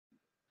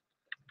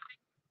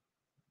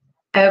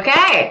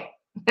Okay.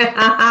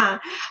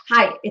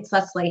 Hi, it's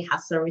Leslie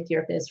Hassler with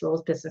your Biz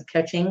Rules Business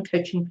coaching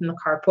from the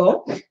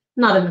Carpool.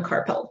 Not in the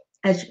Carpool,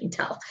 as you can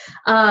tell.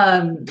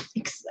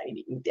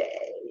 Exciting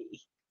day.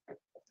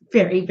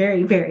 Very,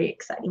 very, very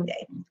exciting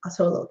day.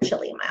 Also a little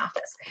chilly in my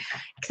office.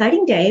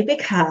 Exciting day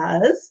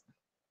because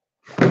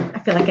I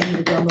feel like I need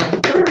to do a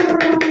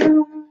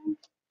little.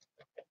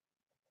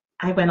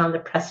 I went on the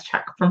press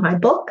check for my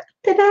book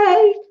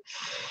today,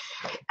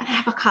 and I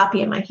have a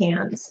copy in my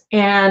hands.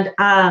 And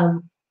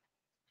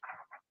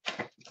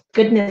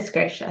goodness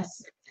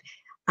gracious.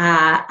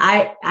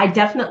 I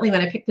definitely,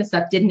 when I picked this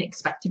up, didn't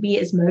expect to be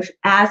as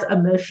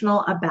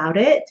emotional about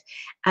it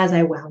as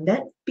I wound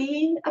up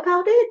being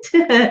about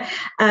it.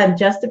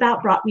 Just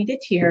about brought me to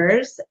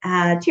tears,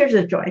 tears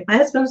of joy. My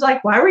husband was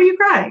like, "Why were you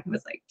crying?" I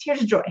was like,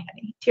 "Tears of joy,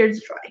 honey, tears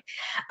of joy."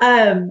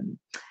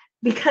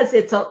 Because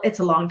it's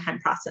a long time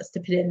process to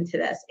put into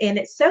this. And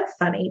it's so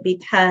funny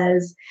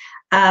because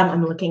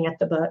I'm looking at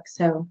the book.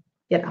 So,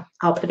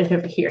 I'll put it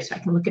over here so I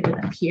can look at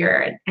it up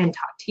here and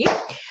talk to you.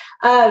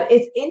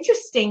 It's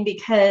interesting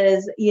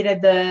because,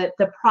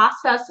 the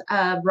process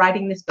of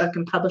writing this book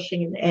and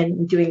publishing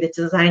and doing the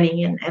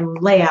designing and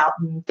layout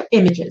and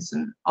images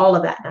and all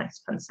of that nice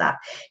fun stuff,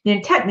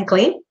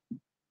 technically,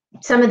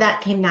 some of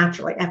that came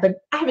naturally. I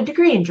have a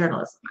degree in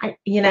journalism.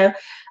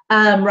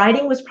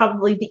 Writing was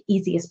probably the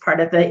easiest part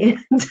of the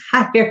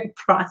entire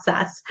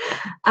process.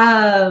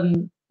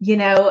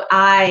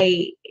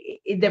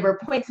 There were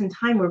points in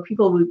time where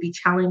people would be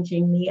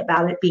challenging me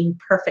about it being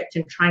perfect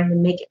and trying to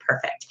make it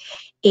perfect.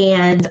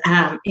 And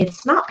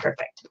it's not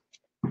perfect.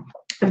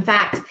 In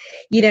fact,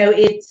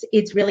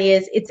 it's really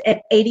is. It's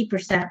at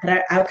 80%,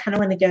 but I kind of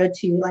want to go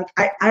to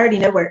I already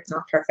know where it's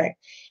not perfect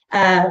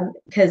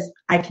because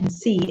I can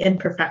see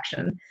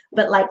imperfection.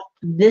 But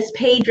this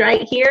page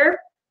right here,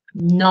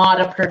 not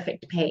a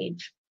perfect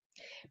page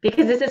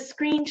because it's a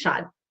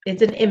screenshot.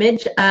 It's an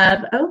image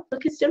of, oh,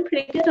 look, it's doing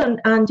pretty good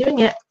on doing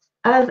it,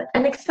 of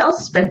an Excel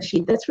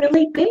spreadsheet that's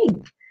really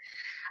big.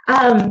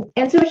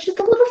 And so it's just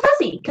a little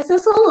fuzzy because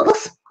it's a little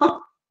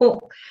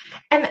small.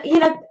 And,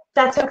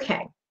 that's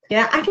okay.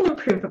 Yeah, I can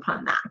improve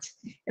upon that.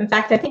 In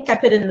fact, I think I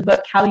put in the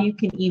book how you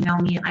can email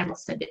me and I will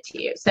send it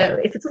to you. So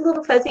if it's a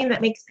little fuzzy and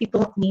that makes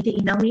people need to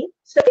email me,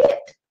 so be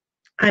it.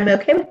 I'm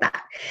okay with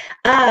that.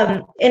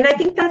 And I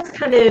think that's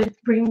kind of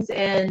brings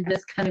in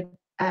this kind of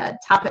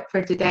topic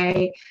for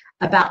today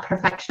about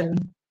perfection.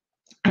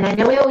 And I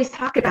know we always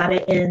talk about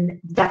it in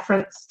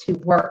deference to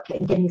work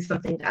and getting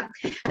something done.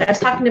 And I was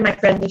talking to my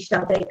friend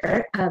Michelle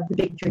Baker of the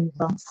Big Dream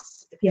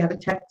Bumps. If you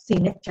haven't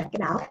seen it, check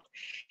it out.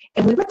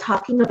 And we were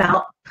talking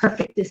about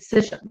perfect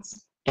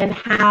decisions and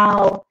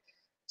how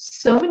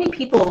so many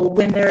people,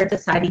 when they're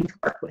deciding to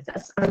work with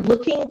us, are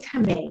looking to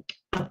make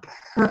a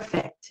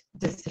perfect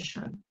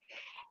decision.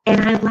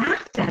 And I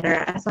laughed at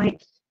her. I was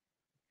like,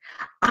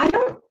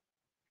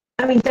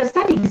 does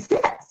that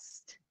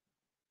exist?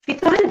 If you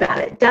thought about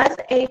it, does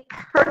a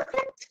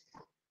perfect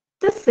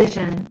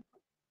decision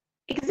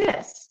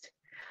exist?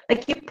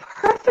 You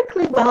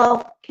perfectly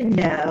well can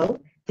know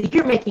that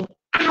you're making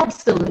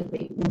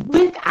absolutely,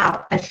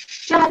 without a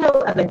shadow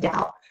of a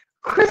doubt,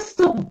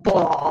 crystal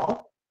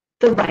ball,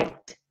 the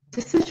right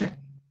decision.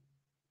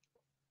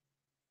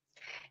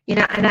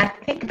 And I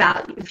think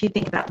about, if you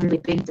think about really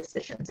big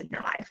decisions in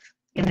your life,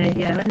 and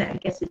I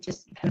guess it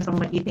just depends on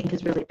what you think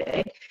is really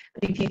big.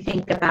 But if you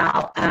think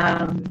about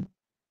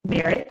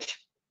marriage,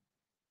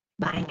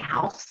 buying a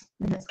house,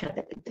 and that's kind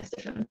of a big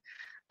decision.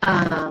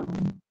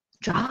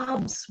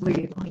 Jobs, where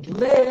you're going to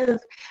live,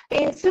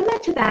 and so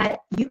much of that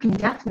you can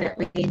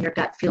definitely in your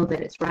gut feel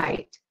that it's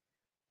right,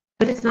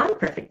 but it's not a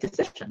perfect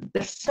decision.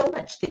 There's so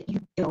much that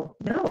you don't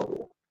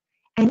know,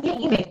 and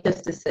yet you make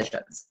those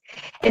decisions.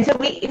 And so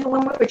when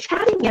we were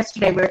chatting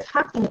yesterday, we were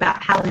talking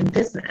about how in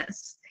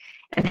business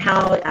and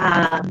how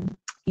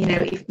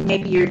if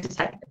maybe you're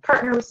deciding to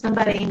partner with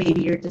somebody,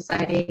 maybe you're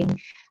deciding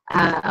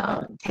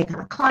take on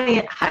a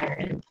client, hire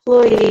an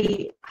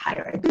employee,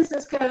 hire a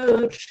business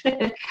coach,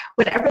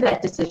 whatever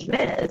that decision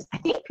is, I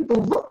think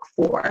people look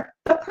for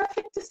the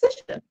perfect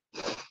decision.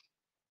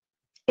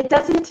 It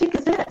doesn't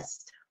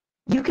exist.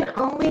 You can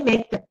only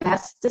make the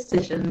best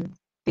decision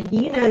that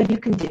you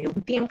can do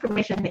with the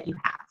information that you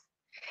have.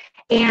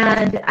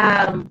 And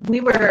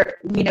we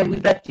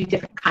both do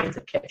different kinds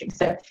of coaching.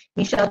 So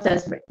Michelle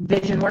does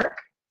vision work,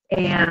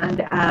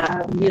 and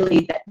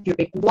really that your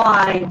big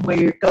why and where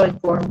you're going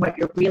for and what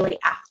you're really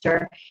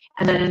after.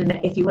 And then,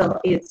 if you will,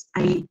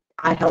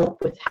 I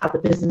help with how the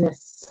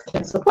business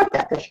can support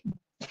that vision.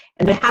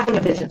 And then having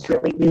a vision is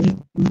really, really,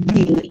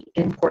 really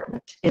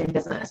important in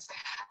business.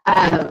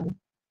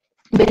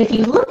 But if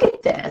you look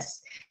at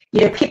this,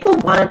 people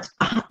want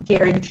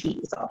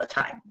guarantees all the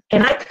time.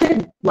 And I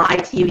could lie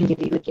to you and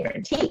give you a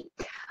guarantee.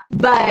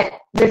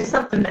 But there's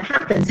something that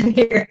happens in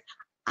here.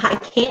 I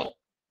can't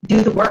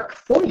do the work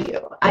for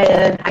you.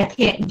 I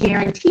can't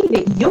guarantee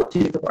that you'll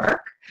do the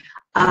work.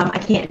 I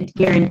can't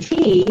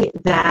guarantee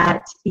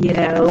that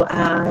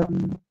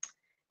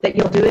that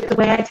you'll do it the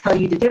way I tell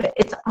you to do it.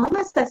 It's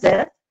almost as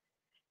if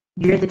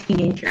you're the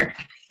teenager.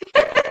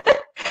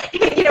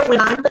 when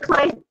I'm the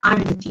client,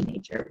 I'm the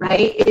teenager,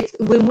 right? It's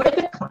when we're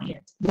the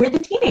client, we're the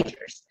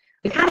teenagers.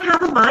 We kind of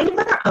have a mind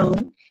of our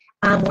own.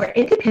 We're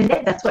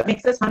independent. That's what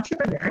makes us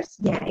entrepreneurs.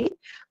 Yay.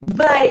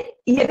 But,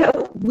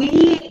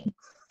 we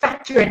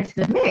factor into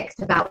the mix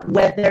about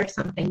whether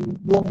something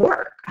will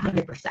work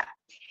 100%.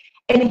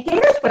 And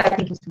here's what I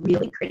think is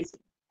really crazy.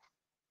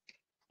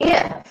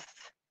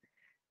 If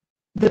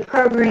the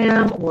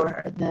program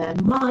or the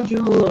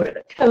module or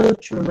the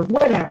coach or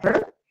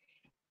whatever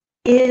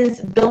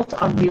is built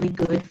on really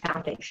good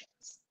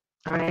foundations.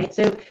 All right.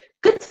 So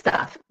good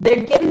stuff.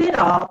 They're getting it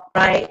all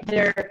right.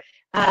 They're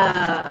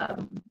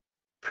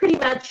pretty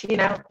much,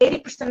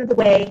 80% of the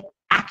way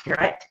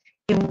accurate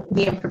in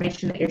the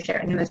information that you're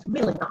sharing. And that's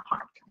really not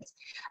hard, guys.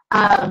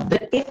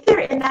 But if they're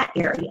in that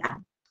area,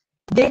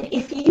 then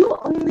if you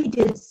only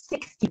did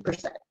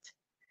 60%,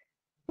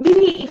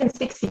 maybe even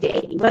 60 to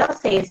 80, what I'll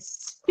say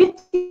is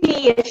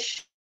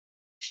 50-ish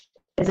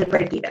is a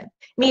break even,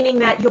 meaning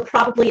that you'll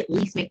probably at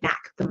least make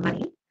back the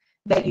money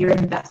that you're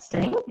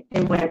investing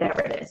in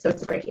whatever it is. So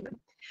it's a break even.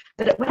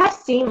 But what I've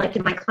seen, like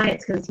in my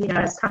clients, because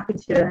I was talking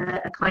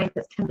to a client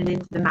that's coming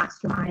into the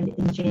mastermind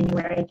in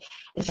January,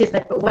 and she's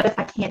like, "But what if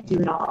I can't do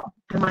it all?"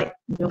 I'm like,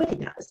 nobody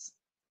does.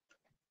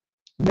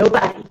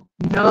 Nobody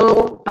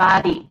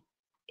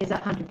is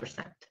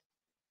 100%.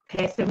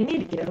 Okay, so we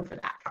need to get over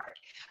that part.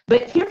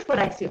 But here's what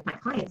I see with my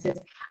clients is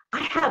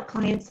I have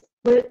clients,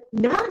 but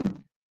none of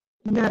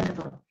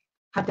them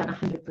have done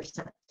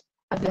 100%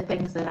 of the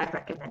things that I've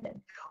recommended,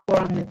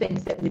 or on the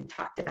things that we've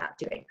talked about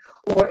doing,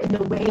 or in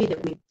the way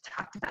that we've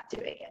talked about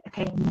doing it.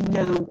 Okay,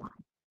 no one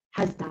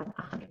has done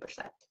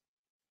 100%.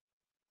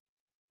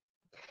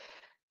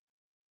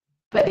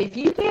 But if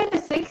you get a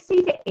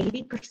 60 to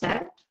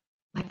 80%,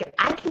 like if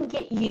I can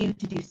get you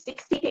to do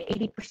 60 to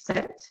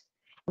 80%,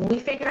 and we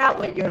figure out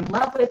what you're in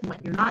love with and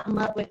what you're not in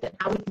love with, and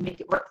how we can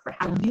make it work for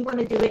how you want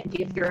to do it and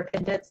give your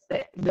appendix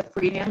the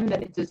freedom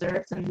that it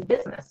deserves in the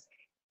business,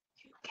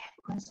 you get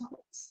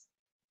results.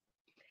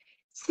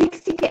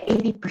 60 to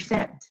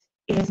 80%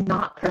 is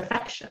not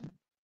perfection.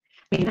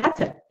 I mean,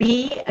 that's a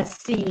B, a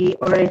C,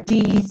 or a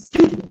D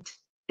student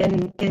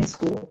in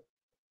school.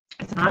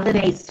 It's not an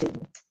A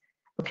student,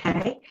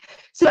 okay?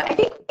 So I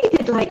think we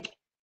could,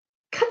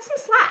 cut some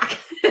slack.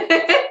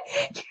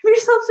 Give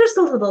yourself just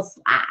a little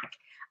slack.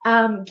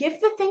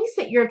 Give the things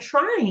that you're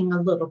trying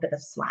a little bit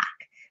of slack.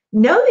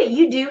 Know that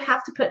you do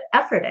have to put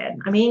effort in.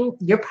 I mean,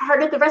 you're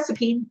part of the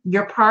recipe.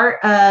 You're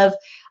part of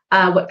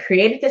what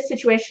created the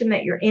situation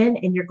that you're in,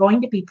 and you're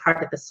going to be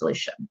part of the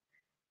solution.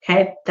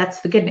 Okay,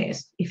 that's the good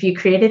news. If you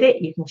created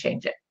it, you can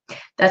change it.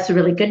 That's the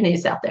really good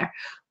news out there.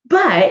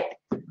 But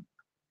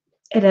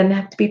it doesn't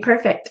have to be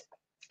perfect.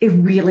 It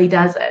really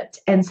doesn't.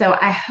 And so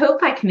I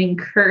hope I can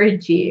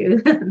encourage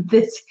you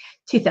this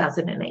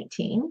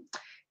 2018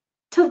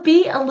 to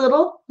be a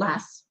little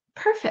less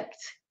perfect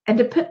and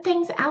to put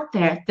things out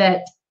there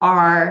that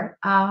are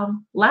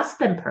less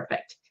than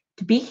perfect,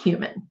 to be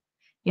human,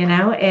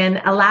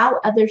 and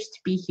allow others to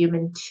be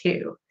human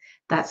too.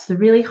 That's the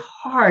really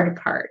hard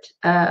part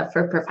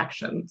for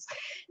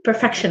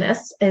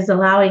perfectionists, is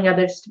allowing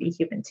others to be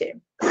human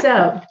too.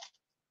 So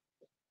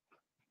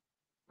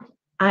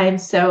I'm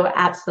so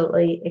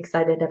absolutely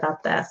excited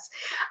about this.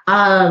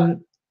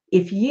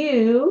 If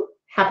you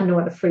happen to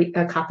want a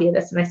copy of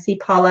this, and I see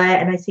Paula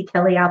and I see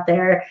Kelly out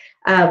there,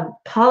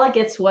 Paula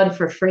gets one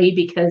for free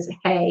because,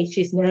 hey,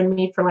 she's known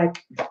me for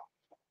like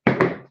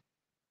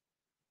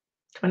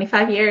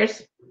 25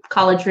 years,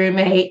 college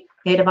roommate,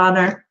 maid of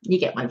honor. You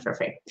get one for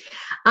free.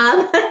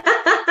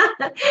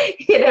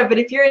 But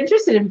if you're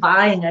interested in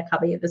buying a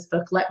copy of this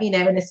book, let me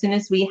know. And as soon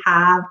as we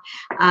have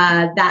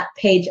that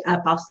page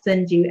up, I'll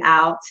send you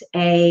out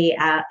a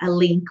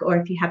link. Or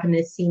if you happen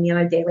to see me on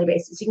a daily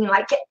basis, you can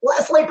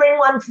Leslie, bring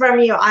one from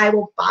you. I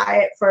will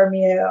buy it from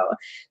you.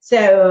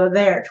 So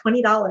there,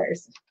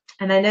 $20.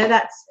 And I know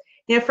that's,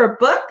 for a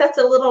book, that's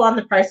a little on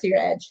the pricier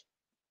edge.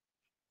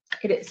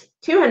 It is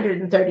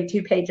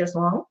 232 pages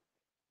long.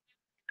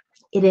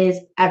 It is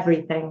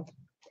everything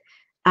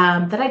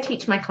that I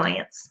teach my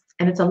clients.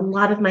 And it's a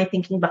lot of my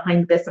thinking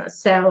behind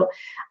business. So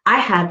I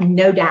have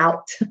no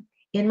doubt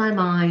in my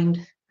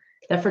mind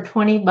that for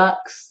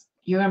 $20,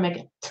 you're going to make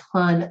a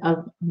ton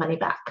of money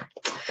back.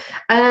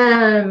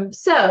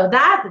 So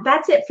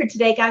that's it for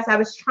today, guys. I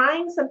was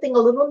trying something a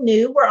little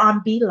new. We're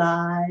on Be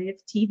Live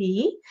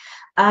TV.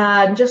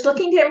 Just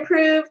looking to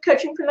improve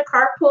coaching from the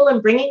carpool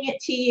and bringing it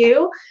to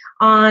you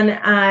on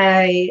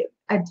a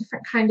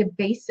different kind of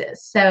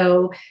basis.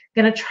 So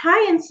I'm going to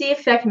try and see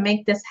if I can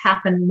make this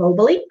happen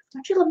mobily.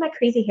 Don't you love my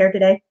crazy hair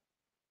today?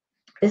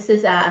 This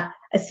is a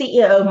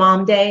CEO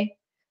mom day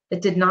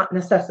that did not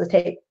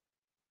necessitate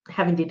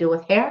having to deal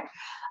with hair.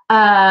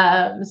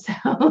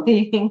 So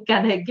you can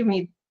kind of give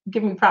me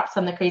props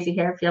on the crazy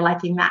hair if you're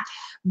liking that.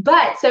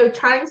 But so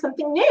trying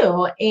something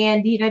new,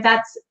 and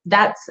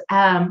that's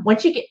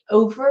once you get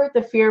over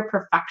the fear of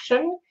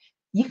perfection,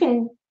 you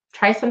can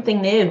try something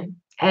new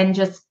and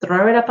just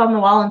throw it up on the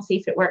wall and see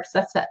if it works.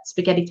 That's that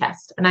spaghetti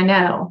test. And I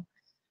know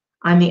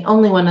I'm the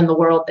only one in the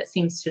world that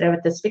seems to know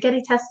what the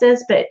spaghetti test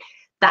is, but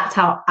That's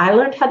how I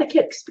learned how to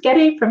cook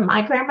spaghetti from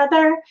my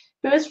grandmother,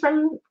 who was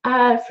from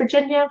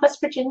Virginia, West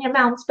Virginia,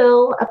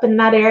 Moundsville, up in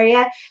that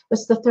area,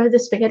 was to throw the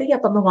spaghetti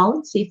up on the wall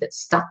and see if it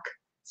stuck.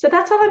 So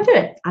that's all I'm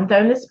doing. I'm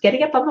throwing the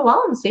spaghetti up on the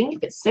wall and seeing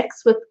if it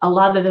sticks with a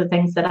lot of the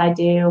things that I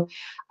do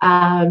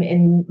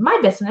in my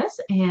business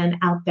and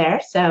out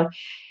there. So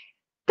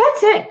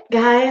that's it,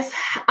 guys.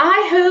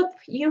 I hope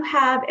you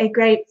have a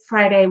great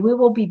Friday. We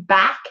will be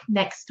back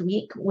next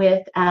week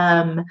with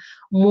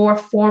more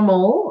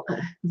formal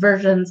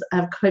versions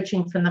of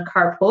coaching from the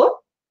carpool.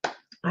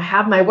 I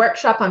have my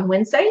workshop on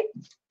Wednesday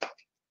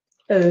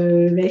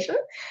for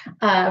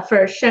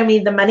Show Me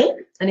the Money.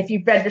 And if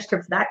you've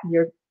registered for that,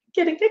 you're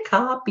getting a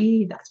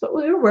copy. That's what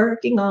we were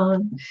working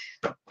on.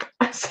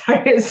 I'm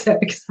sorry, I'm so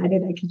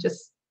excited. I can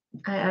just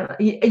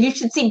you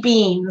should see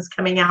beams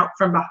coming out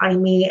from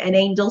behind me and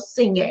angels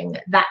singing.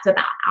 That's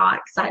about how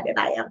excited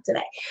I am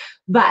today.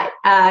 But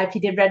if you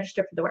did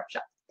register for the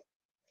workshop,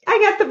 I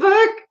got the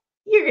book.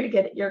 You're going to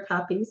get your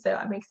copy. So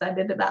I'm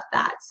excited about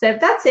that. So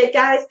that's it,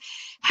 guys.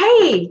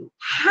 Hey,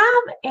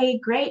 have a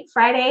great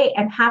Friday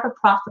and have a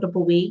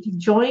profitable week.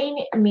 Join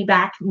me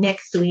back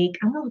next week.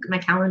 I'm going to look at my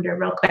calendar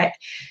real quick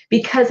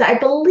because I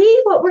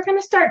believe what we're going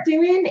to start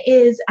doing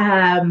is,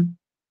 yeah,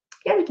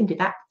 we can do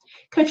that.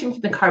 Coaching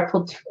from the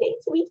carpool 2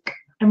 days a week,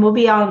 and we'll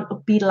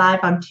be live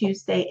on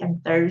Tuesday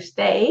and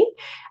Thursday,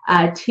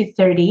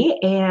 2:30,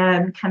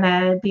 and kind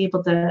of be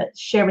able to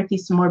share with you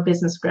some more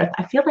business growth.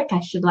 I feel like I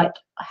should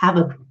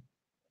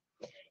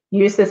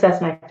use this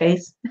as my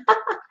face.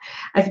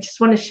 I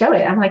just want to show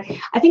it. I'm like,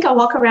 I think I'll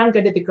walk around,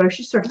 go to the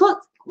grocery store. Look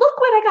what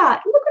I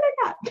got. Look what I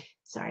got.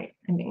 Sorry,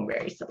 I'm being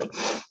very silly.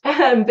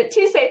 But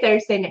Tuesday,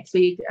 Thursday next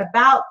week,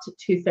 about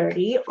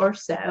 2:30 or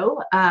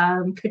so,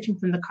 coaching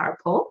from the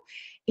carpool.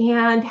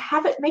 And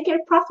make it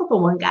a profitable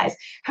one, guys.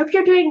 Hope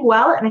you're doing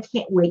well, and I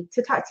can't wait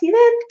to talk to you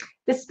then.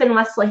 This has been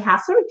Leslie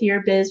Hassler with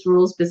Your Biz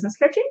Rules Business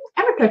Coaching,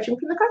 and we're coaching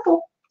from the carpool.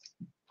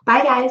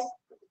 Bye, guys.